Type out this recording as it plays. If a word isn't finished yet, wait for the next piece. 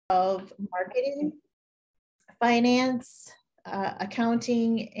of marketing, finance,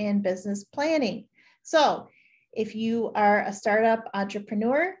 accounting, and business planning. So if you are a startup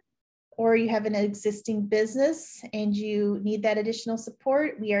entrepreneur or you have an existing business and you need that additional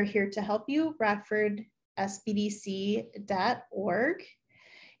support, we are here to help you, rockfordsbdc.org.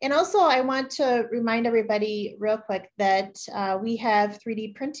 And also I want to remind everybody real quick that we have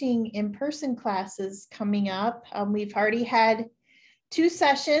 3D printing in-person classes coming up. We've already had 2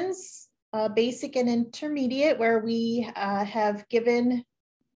 sessions, basic and intermediate, where we have given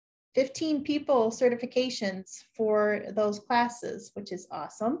 15 people certifications for those classes, which is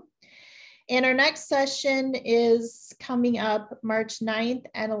awesome. And our next session is coming up March 9th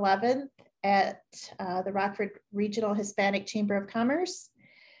and 11th at the Rockford Regional Hispanic Chamber of Commerce.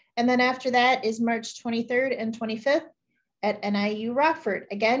 And then after that is March 23rd and 25th at NIU Rockford.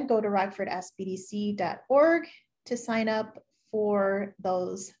 Again, go to rockfordsbdc.org to sign up for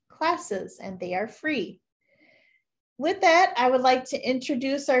those classes, and they are free. With that, I would like to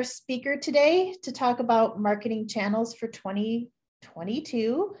introduce our speaker today to talk about marketing channels for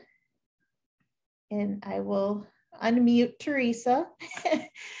 2022. And I will unmute Teresa.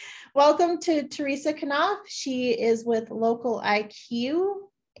 Welcome to Teresa Knopf. She is with Local IQ,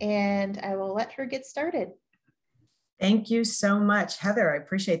 and I will let her get started. Thank you so much, Heather. I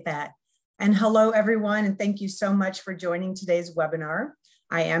appreciate that. And hello, everyone, and thank you so much for joining today's webinar.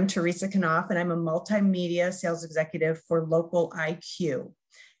 I am Teresa Knopf, and I'm a multimedia sales executive for Local IQ,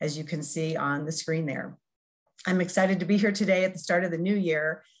 as you can see on the screen there. I'm excited to be here today at the start of the new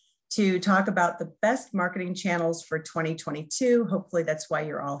year to talk about the best marketing channels for 2022. Hopefully that's why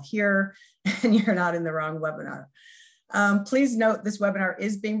you're all here and you're not in the wrong webinar. Please note this webinar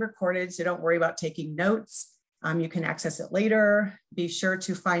is being recorded, so don't worry about taking notes. You can access it later. Be sure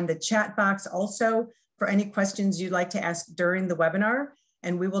to find the chat box also for any questions you'd like to ask during the webinar,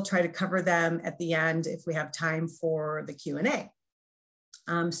 and we will try to cover them at the end if we have time for the Q&A.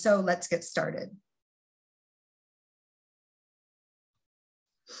 So let's get started.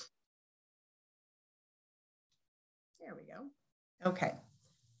 There we go. Okay.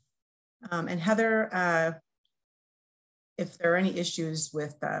 And Heather, if there are any issues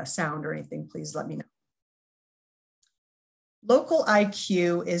with sound or anything, please let me know. Local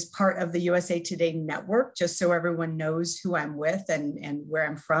IQ is part of the USA Today network, just so everyone knows who I'm with and where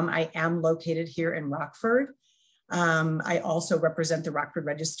I'm from. I am located here in Rockford. I also represent the Rockford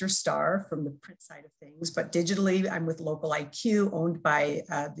Register Star from the print side of things, but digitally I'm with Local IQ, owned by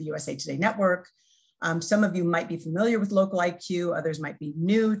the USA Today network. Some of you might be familiar with Local IQ, others might be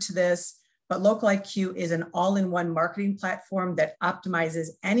new to this, but Local IQ is an all-in-one marketing platform that optimizes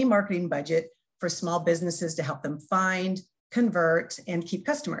any marketing budget for small businesses to help them find, convert, and keep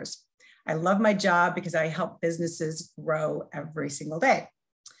customers. I love my job because I help businesses grow every single day.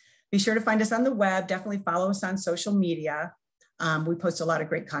 Be sure to find us on the web. Definitely follow us on social media. We post a lot of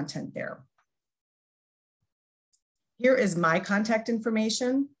great content there. Here is my contact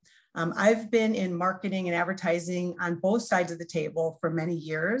information. I've been in marketing and advertising on both sides of the table for many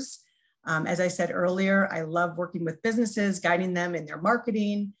years. As I said earlier, I love working with businesses, guiding them in their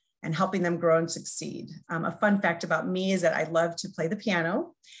marketing and helping them grow and succeed. A fun fact about me is that I love to play the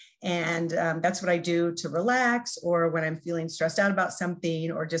piano, and that's what I do to relax, or when I'm feeling stressed out about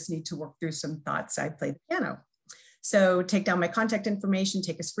something or just need to work through some thoughts, I play the piano. So take down my contact information,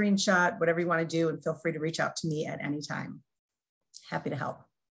 take a screenshot, whatever you want to do, and feel free to reach out to me at any time. Happy to help.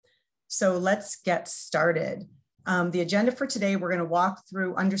 So let's get started. The agenda for today, we're going to walk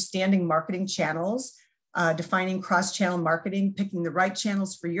through understanding marketing channels, defining cross-channel marketing, picking the right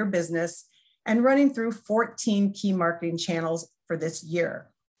channels for your business, and running through 14 key marketing channels for this year.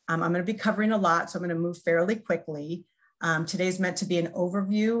 I'm going to be covering a lot, so I'm going to move fairly quickly. Today's meant to be an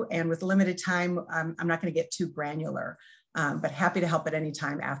overview, and with limited time, I'm not going to get too granular, but happy to help at any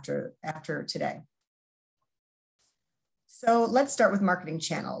time after today. So let's start with marketing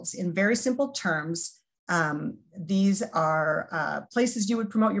channels. In very simple terms, these are places you would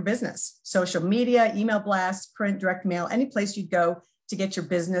promote your business: social media, email blasts, print, direct mail, any place you'd go to get your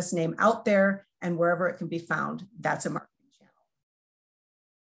business name out there, and wherever it can be found, that's a marketing channel.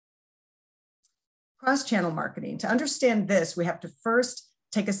 Cross-channel marketing. To understand this, we have to first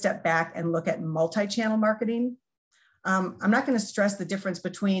take a step back and look at multi-channel marketing. I'm not going to stress the difference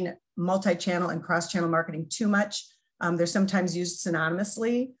between multi-channel and cross-channel marketing too much. They're sometimes used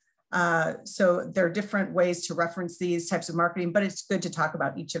synonymously. So there are different ways to reference these types of marketing, but it's good to talk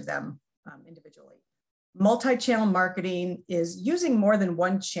about each of them individually. Multi-channel marketing is using more than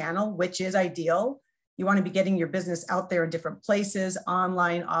one channel, which is ideal. You want to be getting your business out there in different places,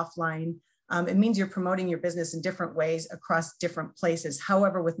 online, offline. It means you're promoting your business in different ways across different places.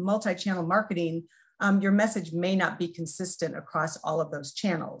 However, with multi-channel marketing, your message may not be consistent across all of those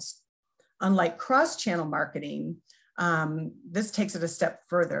channels. Unlike cross-channel marketing, this takes it a step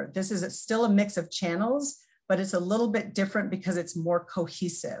further. This is still a mix of channels, but it's a little bit different because it's more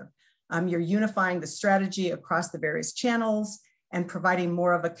cohesive. You're unifying the strategy across the various channels and providing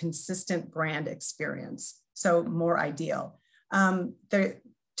more of a consistent brand experience. So more ideal. The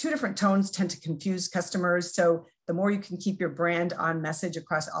two different tones tend to confuse customers. So the more you can keep your brand on message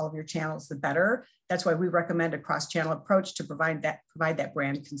across all of your channels, the better. That's why we recommend a cross-channel approach to provide that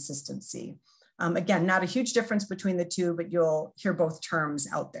brand consistency. Again, not a huge difference between the two, but you'll hear both terms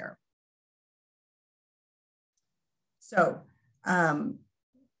out there. So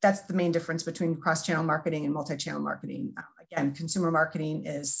that's the main difference between cross-channel marketing and multi-channel marketing. Again, consumer marketing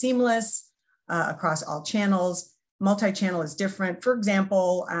is seamless across all channels. Multi-channel is different. For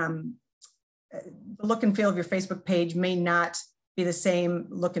example, the look and feel of your Facebook page may not be the same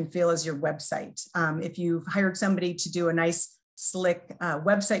look and feel as your website. If you've hired somebody to do a nice, slick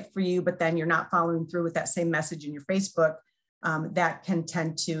website for you, but then you're not following through with that same message in your Facebook, that can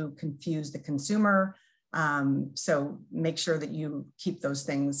tend to confuse the consumer. So make sure that you keep those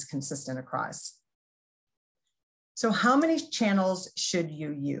things consistent across. So how many channels should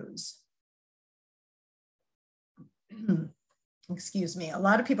you use? Excuse me. A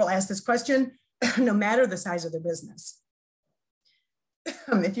lot of people ask this question, no matter the size of their business.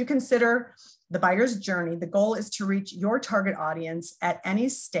 If you consider the buyer's journey, the goal is to reach your target audience at any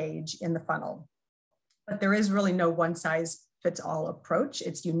stage in the funnel. But there is really no one size fits all approach.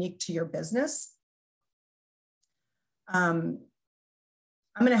 It's unique to your business. I'm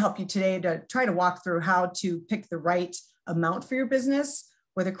going to help you today to try to walk through how to pick the right amount for your business.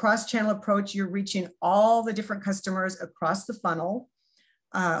 With a cross-channel approach, you're reaching all the different customers across the funnel.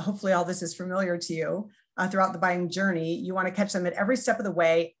 Hopefully all this is familiar to you. Throughout the buying journey, you want to catch them at every step of the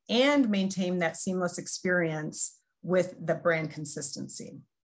way and maintain that seamless experience with the brand consistency.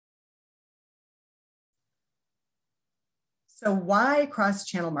 So why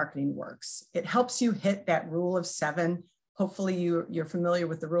cross-channel marketing works? It helps you hit that rule of 7. Hopefully you're familiar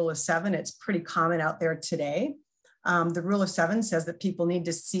with the rule of 7. It's pretty common out there today. The rule of 7 says that people need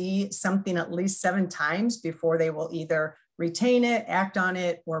to see something at least 7 times before they will either retain it, act on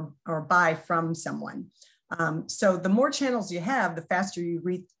it, or buy from someone. So the more channels you have, the faster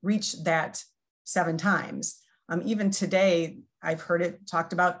you reach that 7 times. Even today, I've heard it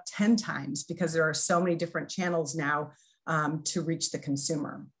talked about 10 times because there are so many different channels now to reach the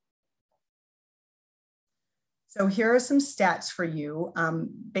consumer. So here are some stats for you,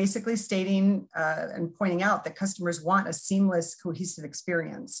 basically stating and pointing out that customers want a seamless, cohesive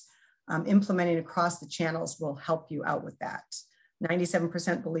experience. Implementing across the channels will help you out with that.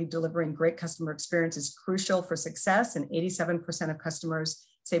 97% believe delivering great customer experience is crucial for success, and 87% of customers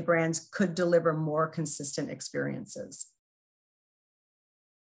say brands could deliver more consistent experiences.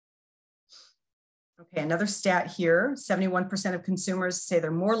 Okay, another stat here, 71% of consumers say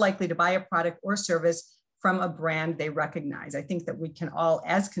they're more likely to buy a product or service from a brand they recognize. I think that we can all,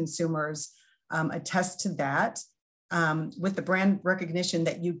 as consumers, attest to that. With the brand recognition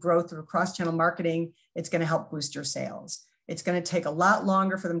that you grow through cross-channel marketing, it's going to help boost your sales. It's going to take a lot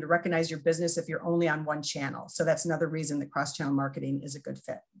longer for them to recognize your business if you're only on one channel. So that's another reason that cross-channel marketing is a good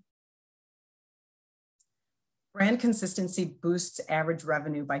fit. Brand consistency boosts average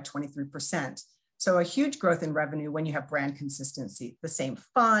revenue by 23%. So a huge growth in revenue when you have brand consistency. The same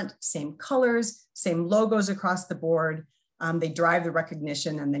font, same colors, same logos across the board. They drive the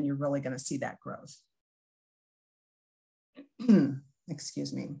recognition, and then you're really going to see that growth.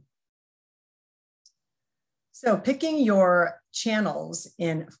 Excuse me. So picking your channels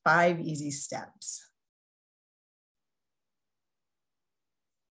in 5 easy steps.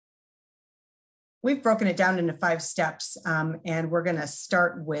 We've broken it down into 5 steps, and we're going to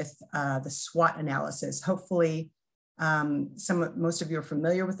start with the SWOT analysis. Hopefully, most of you are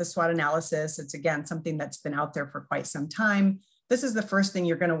familiar with the SWOT analysis. It's, again, something that's been out there for quite some time. This is the first thing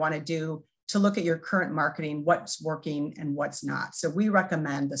you're going to want to do to look at your current marketing, what's working and what's not. So we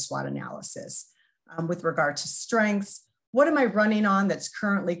recommend the SWOT analysis with regard to strengths. What am I running on that's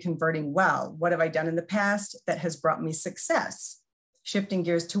currently converting well? What have I done in the past that has brought me success? Shifting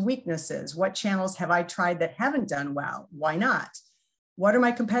gears to weaknesses. What channels have I tried that haven't done well? Why not? What are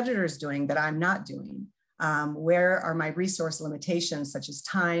my competitors doing that I'm not doing? Where are my resource limitations, such as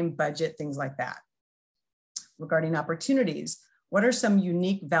time, budget, things like that? Regarding opportunities, what are some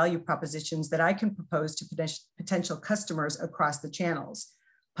unique value propositions that I can propose to potential customers across the channels?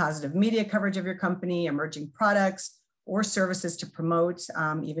 Positive media coverage of your company, emerging products, or services to promote,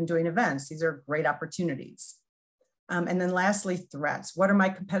 even doing events. These are great opportunities. And then lastly, threats. What are my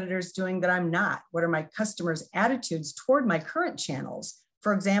competitors doing that I'm not? What are my customers' attitudes toward my current channels?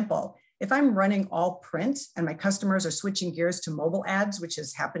 For example, if I'm running all print and my customers are switching gears to mobile ads, which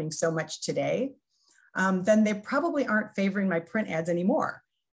is happening so much today, then they probably aren't favoring my print ads anymore.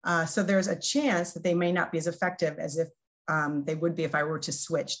 So there's a chance that they may not be as effective as if they would be if I were to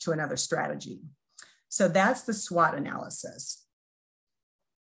switch to another strategy. So that's the SWOT analysis.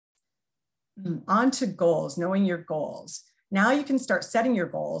 On to goals, knowing your goals. Now you can start setting your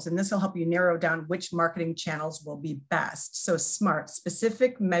goals, and this will help you narrow down which marketing channels will be best. So SMART,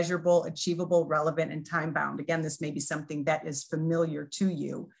 specific, measurable, achievable, relevant, and time-bound. Again, this may be something that is familiar to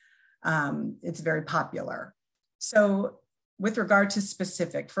you. It's very popular. So with regard to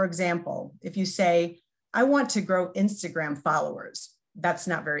specific, for example, if you say, I want to grow Instagram followers, that's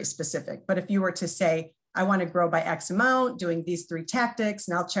not very specific. But if you were to say, I want to grow by X amount, doing these 3 tactics,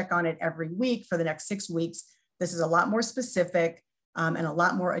 and I'll check on it every week for the next 6 weeks, this is a lot more specific and a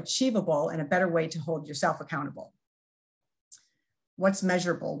lot more achievable and a better way to hold yourself accountable. What's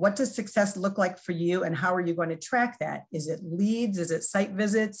measurable? What does success look like for you, and how are you going to track that? Is it leads? Is it site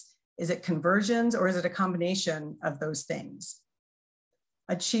visits? Is it conversions, or is it a combination of those things?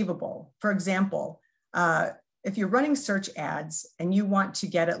 Achievable. For example, if you're running search ads and you want to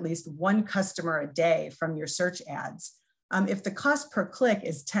get at least 1 customer a day from your search ads, if the cost per click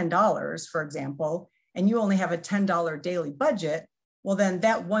is $10, for example, and you only have a $10 daily budget, well, then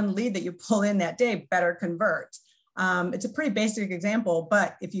that 1 lead that you pull in that day better convert. It's a pretty basic example,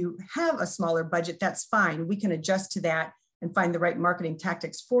 but if you have a smaller budget, that's fine. We can adjust to that and find the right marketing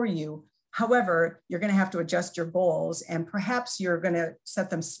tactics for you. However, you're going to have to adjust your goals, and perhaps you're going to set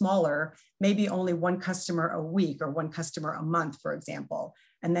them smaller, maybe only 1 customer a week or 1 customer a month, for example.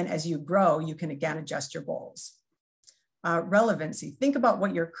 And then as you grow, you can again adjust your goals. Relevancy. Think about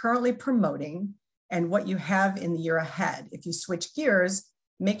what you're currently promoting and what you have in the year ahead. If you switch gears,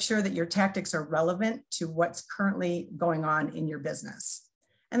 make sure that your tactics are relevant to what's currently going on in your business.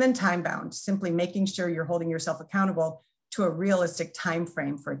 And then time bound, simply making sure you're holding yourself accountable to a realistic time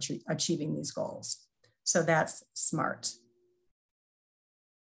frame for achieving these goals. So that's SMART.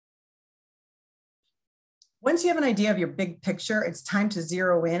 Once you have an idea of your big picture, it's time to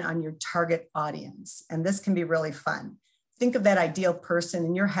zero in on your target audience. And this can be really fun. Think of that ideal person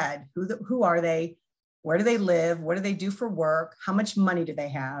in your head. Who are they? Where do they live? What do they do for work? How much money do they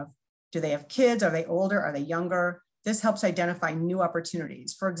have? Do they have kids? Are they older? Are they younger? This helps identify new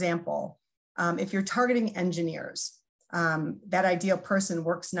opportunities. For example, if you're targeting engineers, that ideal person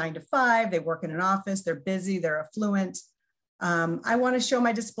works 9 to 5, they work in an office, they're busy, they're affluent. I want to show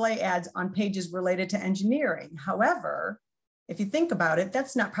my display ads on pages related to engineering. However, if you think about it,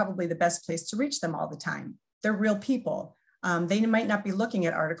 that's not probably the best place to reach them all the time. They're real people. They might not be looking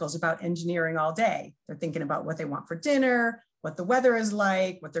at articles about engineering all day. They're thinking about what they want for dinner, what the weather is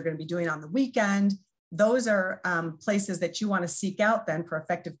like, what they're going to be doing on the weekend. Those are places that you want to seek out then for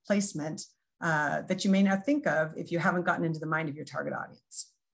effective placement that you may not think of if you haven't gotten into the mind of your target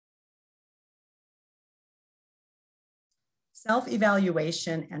audience.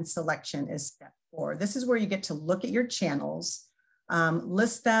 Self-evaluation and selection is step 4. This is where you get to look at your channels,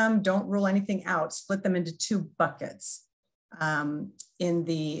 list them, don't rule anything out, split them into 2 buckets. In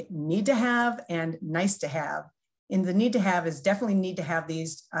the need to have and nice to have. In the need to have is definitely need to have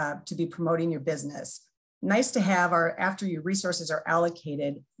these to be promoting your business. Nice to have are after your resources are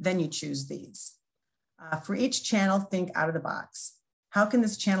allocated, then you choose these. For each channel, think out of the box. How can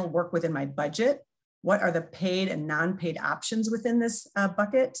this channel work within my budget? What are the paid and non-paid options within this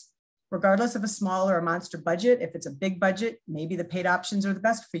bucket? Regardless of a small or a monster budget, if it's a big budget, maybe the paid options are the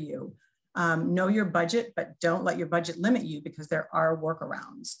best for you. Know your budget, but don't let your budget limit you because there are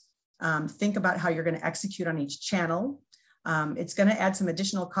workarounds. Think about how you're going to execute on each channel. It's going to add some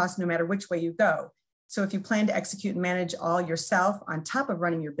additional costs no matter which way you go. So if you plan to execute and manage all yourself on top of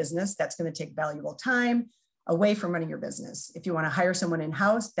running your business, that's going to take valuable time away from running your business. If you want to hire someone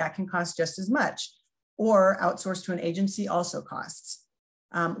in-house, that can cost just as much, or outsource to an agency also costs.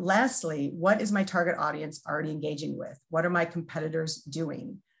 Lastly, what is my target audience already engaging with? What are my competitors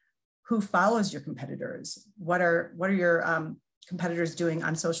doing? Who follows your competitors? What are your competitors doing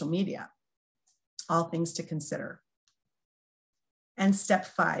on social media? All things to consider. And step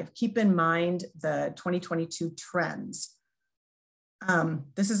 5, keep in mind the 2022 trends.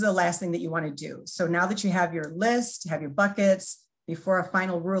 This is the last thing that you want to do. So now that you have your list, you have your buckets, before a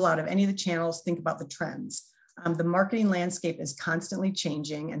final rule out of any of the channels, think about the trends. The marketing landscape is constantly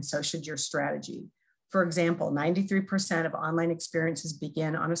changing, and so should your strategy. For example, 93% of online experiences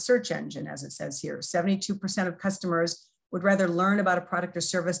begin on a search engine, as it says here. 72% of customers would rather learn about a product or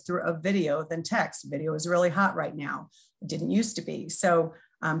service through a video than text. Video is really hot right now. It didn't used to be. So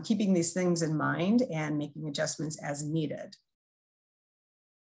keeping these things in mind and making adjustments as needed.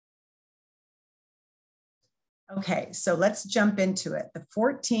 Okay, so let's jump into it. The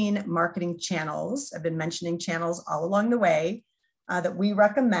 14 marketing channels, I've been mentioning channels all along the way that we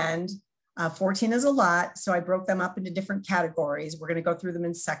recommend. 14 is a lot, so I broke them up into different categories. We're gonna go through them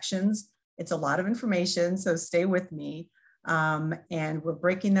in sections. It's a lot of information, so stay with me. And we're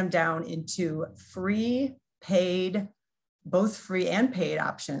breaking them down into free, paid, both free and paid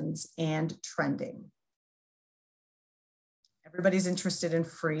options, and trending. Everybody's interested in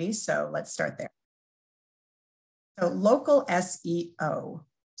free, so let's start there. So local SEO,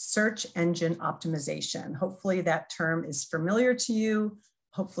 search engine optimization. Hopefully that term is familiar to you.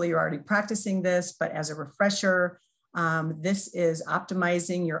 Hopefully you're already practicing this, but as a refresher, this is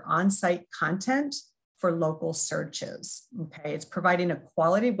optimizing your on-site content for local searches, okay? It's providing a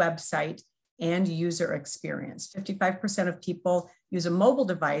quality website and user experience. 55% of people use a mobile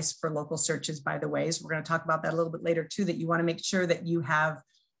device for local searches, by the way, so we're gonna talk about that a little bit later too, that you wanna make sure that you have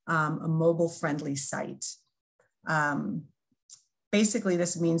a mobile-friendly site. Basically,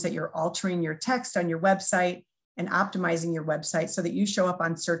 this means that you're altering your text on your website and optimizing your website so that you show up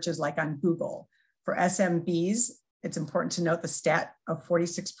on searches like on Google. For SMBs, it's important to note the stat of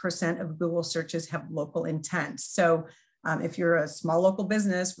 46% of Google searches have local intent. So if you're a small local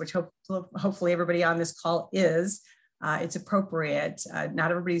business, which hopefully everybody on this call is, it's appropriate.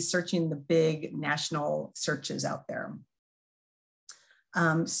 Not everybody's searching the big national searches out there.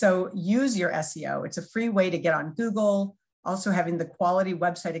 So use your SEO. It's a free way to get on Google, also having the quality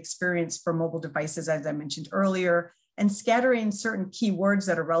website experience for mobile devices, as I mentioned earlier, and scattering certain keywords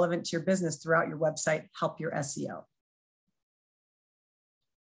that are relevant to your business throughout your website help your SEO.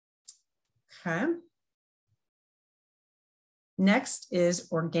 Okay. Next is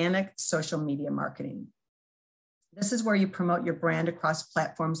organic social media marketing. This is where you promote your brand across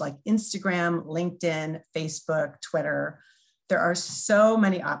platforms like Instagram, LinkedIn, Facebook, Twitter. There are so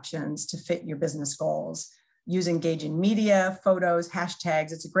many options to fit your business goals. Use engaging media, photos,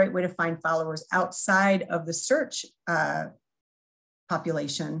 hashtags. It's a great way to find followers outside of the search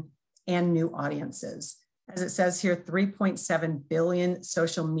population and new audiences. As it says here, 3.7 billion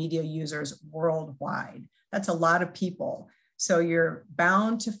social media users worldwide. That's a lot of people. So you're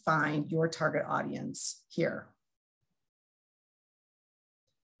bound to find your target audience here.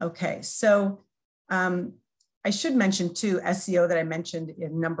 Okay, so I should mention too, SEO that I mentioned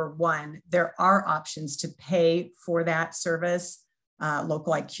in number 1, there are options to pay for that service.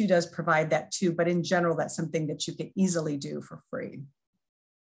 Local IQ does provide that too, but in general, that's something that you can easily do for free.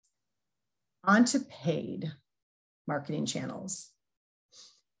 On to paid marketing channels.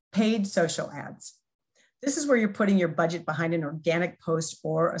 Paid social ads. This is where you're putting your budget behind an organic post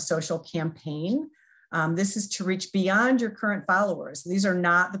or a social campaign. This is to reach beyond your current followers. These are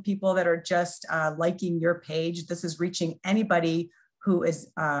not the people that are just liking your page. This is reaching anybody who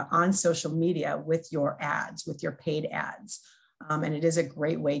is on social media with your ads, with your paid ads. And it is a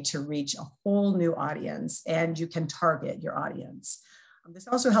great way to reach a whole new audience, and you can target your audience. This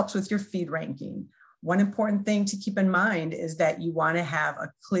also helps with your feed ranking. One important thing to keep in mind is that you want to have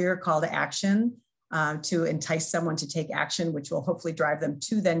a clear call to action to entice someone to take action, which will hopefully drive them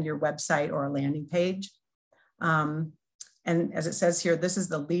to then your website or a landing page. And as it says here, this is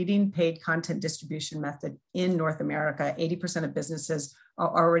the leading paid content distribution method in North America. 80% of businesses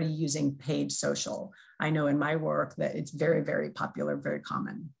are already using paid social. I know in my work that it's very, very popular, very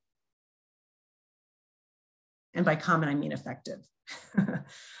common. And by common, I mean effective.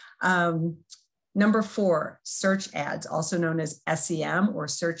 Number 4, search ads, also known as SEM or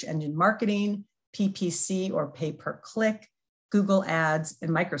search engine marketing, PPC or pay per click, Google ads,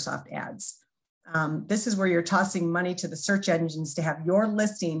 and Microsoft ads. This is where you're tossing money to the search engines to have your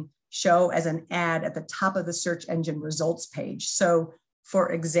listing show as an ad at the top of the search engine results page. So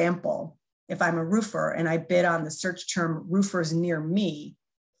for example, if I'm a roofer and I bid on the search term roofers near me,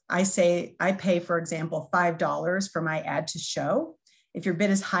 I say I pay, for example, $5 for my ad to show. If your bid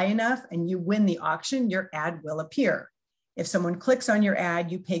is high enough and you win the auction, your ad will appear. If someone clicks on your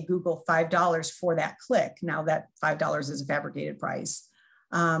ad, you pay Google $5 for that click. Now that $5 is a fabricated price.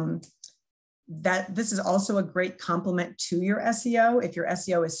 This is also a great complement to your SEO. If your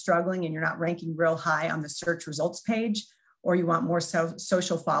SEO is struggling and you're not ranking real high on the search results page, or you want more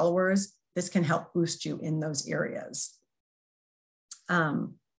social followers, this can help boost you in those areas.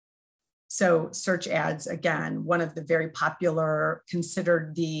 So search ads, again, one of the very popular,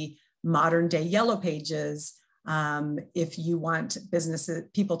 considered the modern day yellow pages. If you want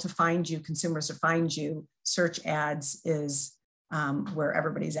people to find you, consumers to find you, search ads is where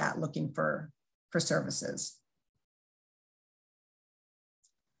everybody's at looking for services.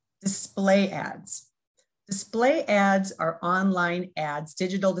 Display ads. Display ads are online ads,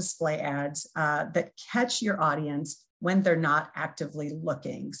 digital display ads that catch your audience when they're not actively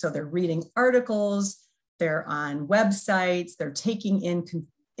looking. So they're reading articles, they're on websites, they're taking in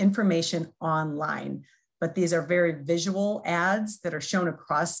information online. But these are very visual ads that are shown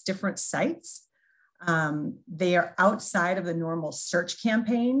across different sites. They are outside of the normal search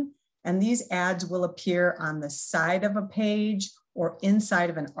campaign, and these ads will appear on the side of a page or inside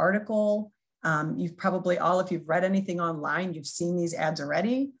of an article. You've probably all, if you've read anything online, you've seen these ads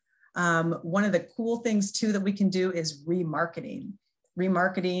already. One of the cool things too that we can do is remarketing.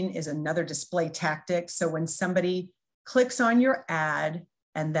 Remarketing is another display tactic. So when somebody clicks on your ad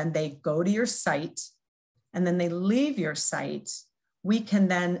and then they go to your site and then they leave your site, we can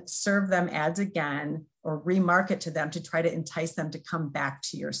then serve them ads again or remarket to them to try to entice them to come back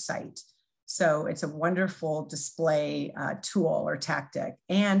to your site. So it's a wonderful display tool or tactic,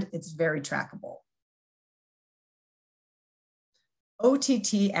 and it's very trackable.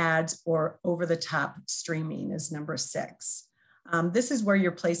 OTT ads or over-the-top streaming is number 6. This is where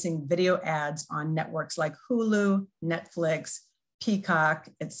you're placing video ads on networks like Hulu, Netflix, Peacock,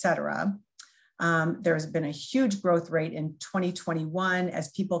 etc. There's been a huge growth rate in 2021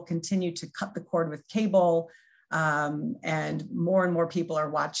 as people continue to cut the cord with cable, and more people are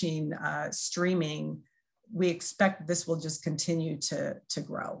watching streaming. We expect this will just continue to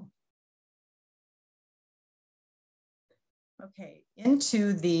grow. Okay,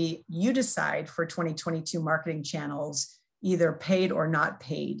 into the you decide for 2022 marketing channels, either paid or not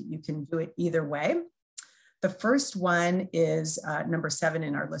paid. You can do it either way. The first one is number 7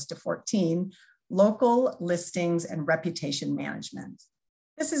 in our list of 14, local listings and reputation management.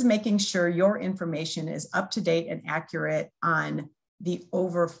 This is making sure your information is up to date and accurate on the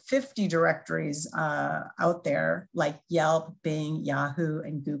over 50 directories out there like Yelp, Bing, Yahoo,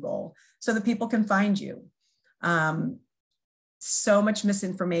 and Google, so that people can find you. So much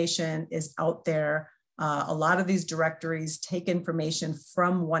misinformation is out there. A lot of these directories take information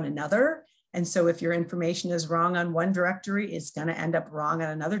from one another. And so if your information is wrong on one directory, it's going to end up wrong on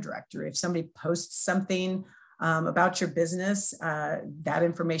another directory. If somebody posts something about your business, that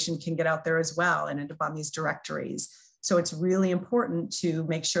information can get out there as well and end up on these directories. So it's really important to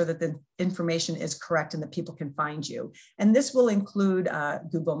make sure that the information is correct and that people can find you. And this will include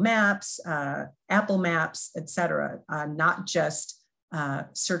Google Maps, Apple Maps, etc., not just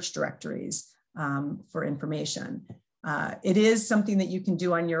search directories for information. It is something that you can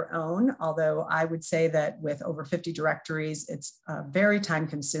do on your own, although I would say that with over 50 directories, it's very time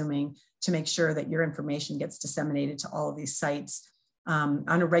consuming to make sure that your information gets disseminated to all of these sites on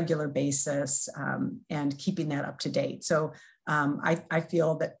a regular basis and keeping that up to date. So I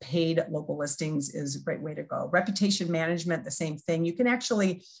feel that paid local listings is a great way to go. Reputation management, the same thing. You can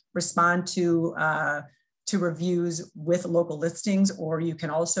actually respond to reviews with local listings, or you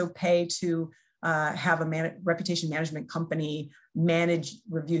can also pay to have a reputation management company manage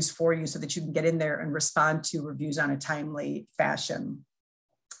reviews for you so that you can get in there and respond to reviews on a timely fashion.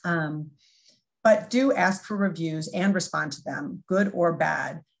 But do ask for reviews and respond to them, good or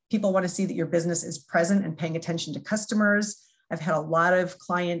bad. People want to see that your business is present and paying attention to customers. I've had a lot of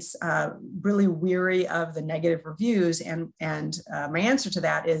clients really weary of the negative reviews, and my answer to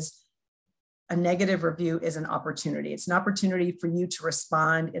that is a negative review is an opportunity. It's an opportunity for you to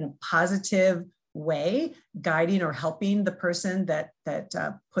respond in a positive way, guiding or helping the person that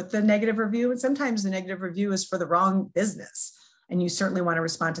put the negative review. And sometimes the negative review is for the wrong business. And you certainly want to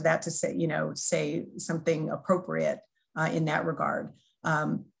respond to that to say something appropriate in that regard.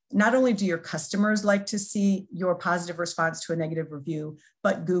 Not only do your customers like to see your positive response to a negative review,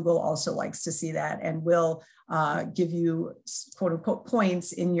 but Google also likes to see that and will give you quote unquote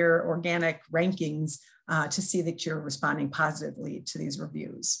points in your organic rankings to see that you're responding positively to these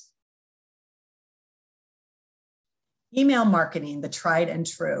reviews. Email marketing, the tried and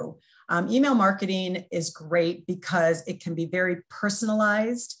true. Email marketing is great because it can be very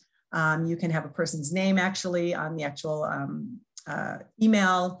personalized. You can have a person's name actually on the actual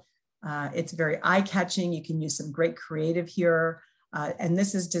email. It's very eye-catching. You can use some great creative here. And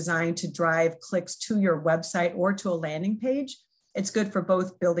this is designed to drive clicks to your website or to a landing page. It's good for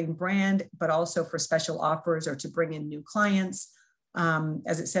both building brand, but also for special offers or to bring in new clients.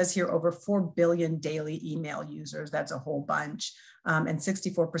 As it says here, over 4 billion daily email users. That's a whole bunch. And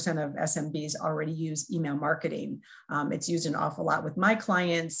 64% of SMBs already use email marketing. It's used an awful lot with my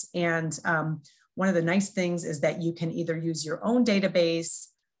clients. And one of the nice things is that you can either use your own database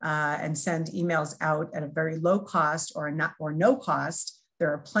and send emails out at a very low cost or no cost.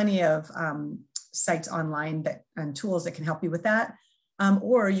 There are plenty of sites online and tools that can help you with that.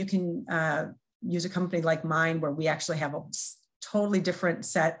 Or you can use a company like mine where we actually have a totally different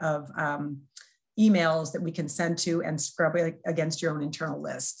set of emails that we can send to and scrub against your own internal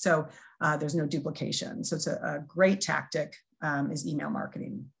list. So there's no duplication. So it's a great tactic is email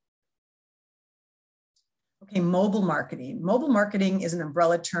marketing. Okay, mobile marketing. Mobile marketing is an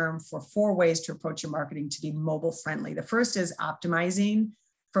umbrella term for 4 ways to approach your marketing to be mobile friendly. The first is optimizing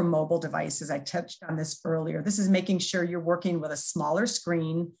for mobile devices. I touched on this earlier. This is making sure you're working with a smaller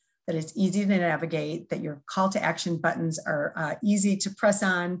screen, that it's easy to navigate, that your call to action buttons are easy to press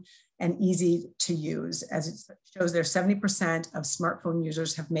on and easy to use. As it shows there, 70% of smartphone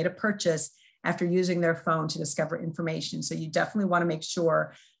users have made a purchase after using their phone to discover information. So you definitely want to make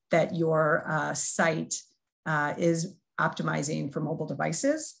sure that your site is optimizing for mobile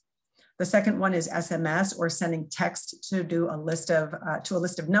devices. The second one is SMS, or sending text to a list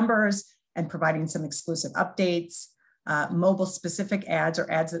of numbers and providing some exclusive updates. Mobile specific ads,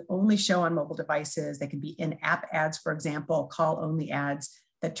 or ads that only show on mobile devices. They can be in-app ads, for example, call-only ads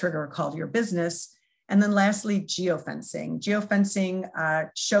that trigger a call to your business. And then lastly, geofencing. Geofencing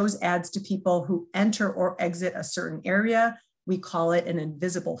shows ads to people who enter or exit a certain area. We call it an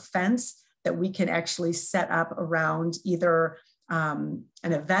invisible fence that we can actually set up around either an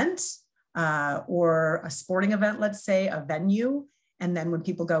event or a sporting event, let's say, a venue. And then when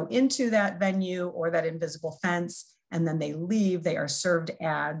people go into that venue or that invisible fence, and then they leave, they are served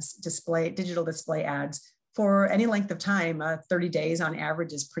ads, digital display ads for any length of time. 30 days on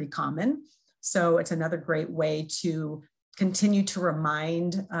average is pretty common. So it's another great way to continue to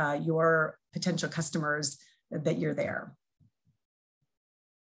remind your potential customers that you're there.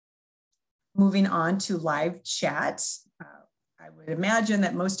 Moving on to live chat. I would imagine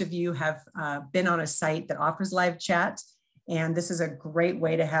that most of you have been on a site that offers live chat. And this is a great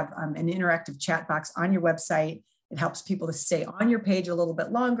way to have an interactive chat box on your website. It helps people to stay on your page a little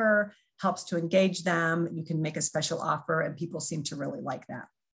bit longer, helps to engage them. You can make a special offer, and people seem to really like that.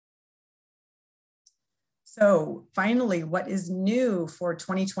 So finally, what is new for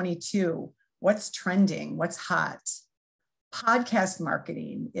 2022? What's trending? What's hot? Podcast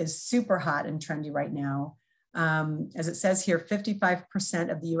marketing is super hot and trendy right now. As it says here,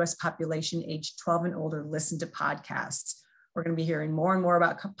 55% of the US population aged 12 and older listen to podcasts. We're going to be hearing more and more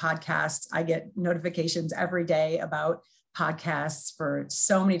about podcasts. I get notifications every day about podcasts for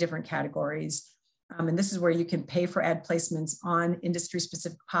so many different categories. And this is where you can pay for ad placements on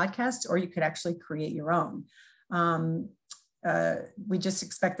industry-specific podcasts, or you could actually create your own. We just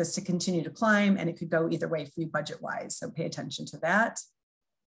expect this to continue to climb, and it could go either way for you budget-wise, so pay attention to that.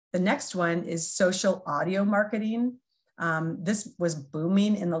 The next one is social audio marketing. This was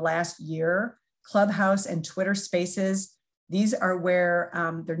booming in the last year. Clubhouse and Twitter Spaces. These are where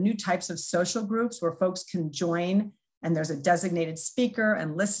there are new types of social groups where folks can join, and there's a designated speaker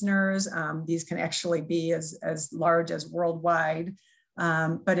and listeners. These can actually be as large as worldwide,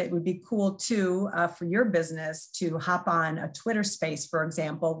 but it would be cool too for your business to hop on a Twitter space, for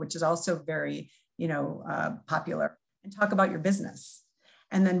example, which is also very popular, and talk about your business.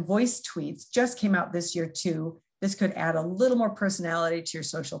 And then voice tweets just came out this year too. This could add a little more personality to your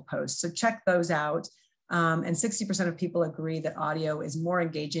social posts. So check those out. And 60% of people agree that audio is more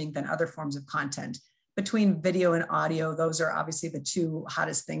engaging than other forms of content. Between video and audio, those are obviously the 2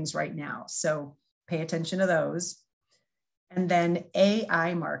 hottest things right now. So pay attention to those. And then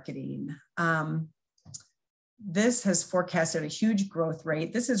AI marketing. This has forecasted a huge growth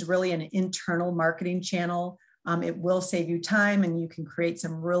rate. This is really an internal marketing channel. It will save you time, and you can create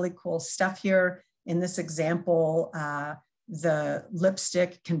some really cool stuff here. In this example, the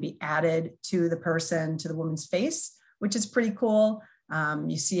lipstick can be added to the woman's face, which is pretty cool.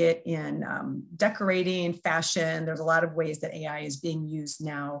 You see it in decorating, fashion. There's a lot of ways that AI is being used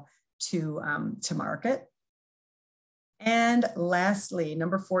now to market. And lastly,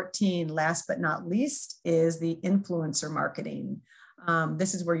 number 14, last but not least, is the influencer marketing.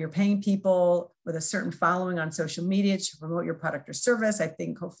 This is where you're paying people with a certain following on social media to promote your product or service. I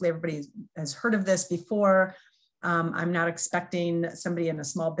think hopefully everybody has heard of this before. I'm not expecting somebody in a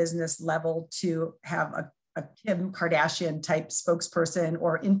small business level to have a Kim Kardashian type spokesperson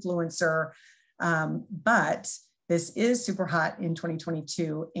or influencer, but this is super hot in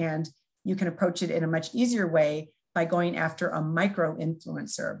 2022, and you can approach it in a much easier way by going after a micro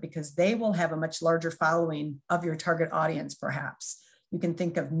influencer, because they will have a much larger following of your target audience, perhaps. You can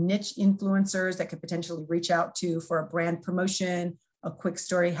think of niche influencers that could potentially reach out to for a brand promotion, a quick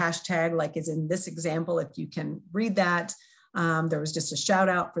story hashtag, like is in this example, if you can read that. There was just a shout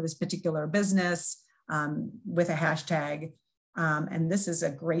out for this particular business with a hashtag. And this is a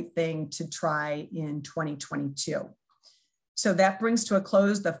great thing to try in 2022. So that brings to a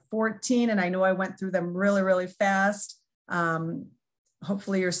close the 14, and I know I went through them really, really fast.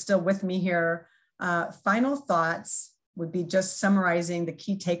 Hopefully you're still with me here. Final thoughts would be just summarizing the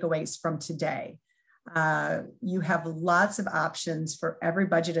key takeaways from today. You have lots of options for every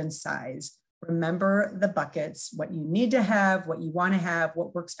budget and size. Remember the buckets, what you need to have, what you want to have,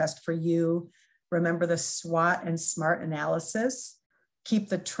 what works best for you. Remember the SWOT and SMART analysis. Keep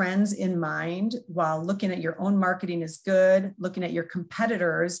the trends in mind while looking at your own marketing is good, looking at your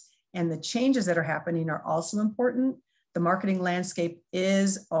competitors and the changes that are happening are also important. The marketing landscape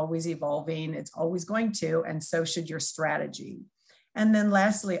is always evolving. It's always going to, and so should your strategy. And then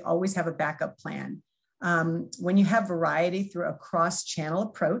lastly, always have a backup plan. When you have variety through a cross-channel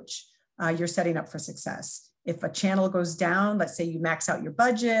approach, you're setting up for success. If a channel goes down, let's say you max out your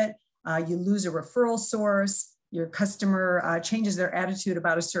budget, you lose a referral source, your customer changes their attitude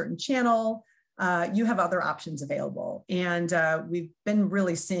about a certain channel, you have other options available. And we've been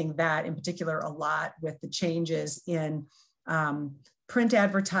really seeing that in particular a lot with the changes in print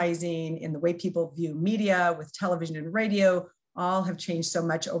advertising, in the way people view media, with television and radio, all have changed so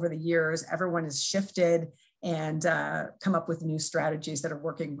much over the years. Everyone has shifted and come up with new strategies that are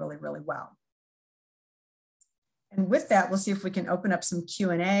working really, really well. And with that, we'll see if we can open up some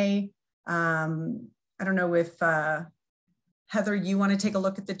Q&A. I don't know if Heather, you want to take a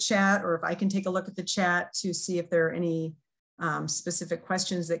look at the chat, or if I can take a look at the chat to see if there are any specific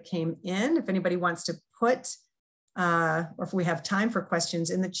questions that came in. If anybody wants to put, or if we have time for questions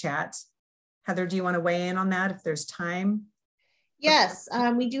in the chat. Heather, do you want to weigh in on that if there's time? Yes,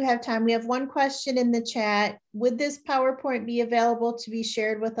 we do have time. We have one question in the chat. Would this PowerPoint be available to be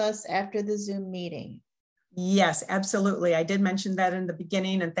shared with us after the Zoom meeting? Yes, absolutely. I did mention that in the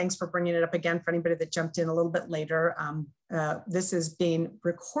beginning, and thanks for bringing it up again for anybody that jumped in a little bit later. This is being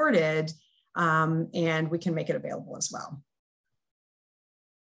recorded and we can make it available as well.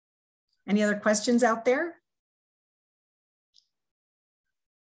 Any other questions out there?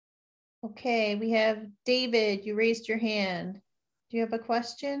 Okay, we have David, you raised your hand. Do you have a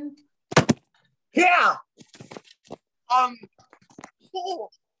question? Yeah.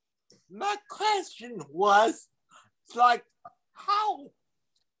 My question was like how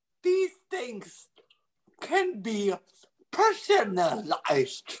these things can be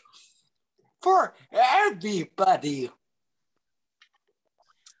personalized for everybody.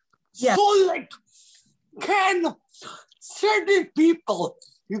 Yeah. So like, can certain people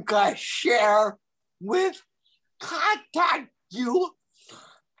you guys share with contact you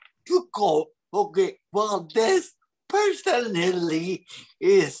to go, okay, well, this personally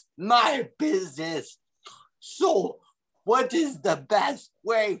is my business. So what is the best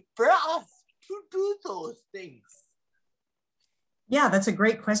way for us to do those things? Yeah, that's a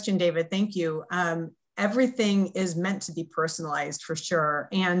great question, David. Thank you. Everything is meant to be personalized for sure.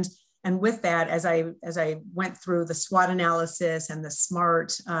 And with that, as I went through the SWOT analysis and the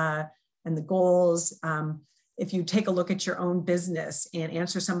SMART and the goals, if you take a look at your own business and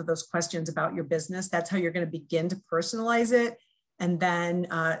answer some of those questions about your business, that's how you're going to begin to personalize it, and then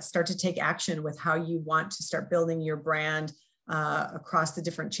start to take action with how you want to start building your brand across the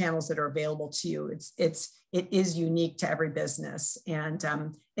different channels that are available to you. It is unique to every business. And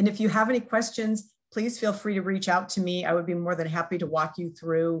if you have any questions, please feel free to reach out to me. I would be more than happy to walk you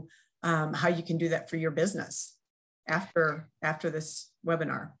through how you can do that for your business after this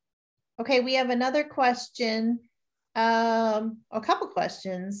webinar. Okay, we have another question, a couple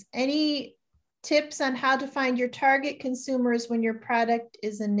questions. Any tips on how to find your target consumers when your product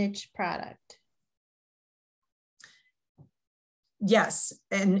is a niche product? Yes,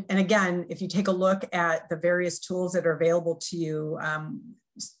 and again, if you take a look at the various tools that are available to you,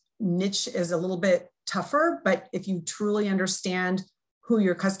 niche is a little bit tougher, but if you truly understand who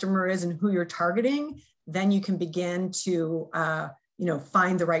your customer is and who you're targeting, then you can begin to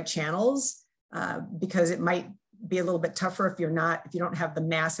find the right channels, because it might be a little bit tougher if you don't have the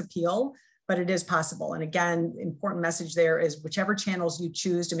mass appeal, but it is possible. And again, important message there is whichever channels you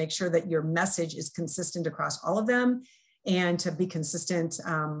choose, to make sure that your message is consistent across all of them, and to be consistent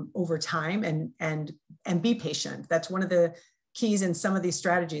over time and be patient. That's one of the keys in some of these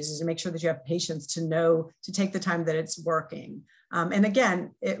strategies, is to make sure that you have patience to take the time that it's working. And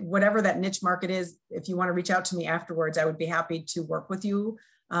again, whatever that niche market is, if you want to reach out to me afterwards, I would be happy to work with you.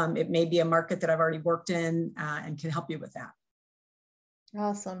 It may be a market that I've already worked in and can help you with that.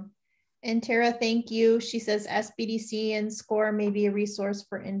 Awesome. And Tara, thank you. She says SBDC and SCORE may be a resource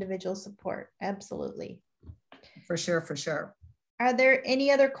for individual support. Absolutely. For sure, for sure. Are there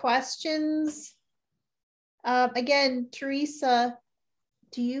any other questions? Again, Teresa,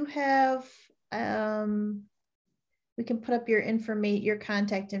 do you have, we can put up your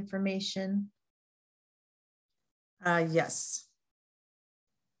contact information. Yes.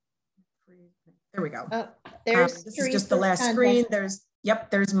 There we go. Oh, there's this Teresa's is just the last contact. screen.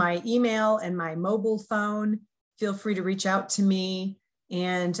 There's my email and my mobile phone. Feel free to reach out to me.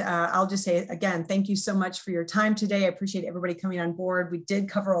 And I'll just say again, thank you so much for your time today. I appreciate everybody coming on board. We did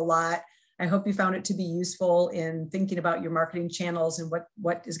cover a lot. I hope you found it to be useful in thinking about your marketing channels and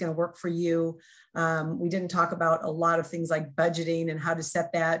what is going to work for you. We didn't talk about a lot of things like budgeting and how to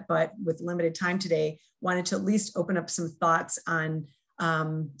set that, but with limited time today, wanted to at least open up some thoughts on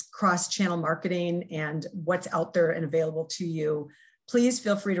cross-channel marketing and what's out there and available to you. Please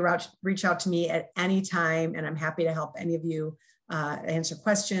feel free to reach out to me at any time, and I'm happy to help any of you answer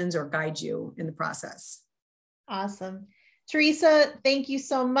questions or guide you in the process. Awesome. Teresa, thank you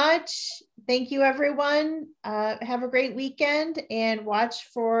so much. Thank you, everyone. Have a great weekend and watch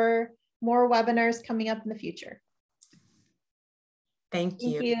for more webinars coming up in the future. Thank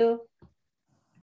you. Thank you.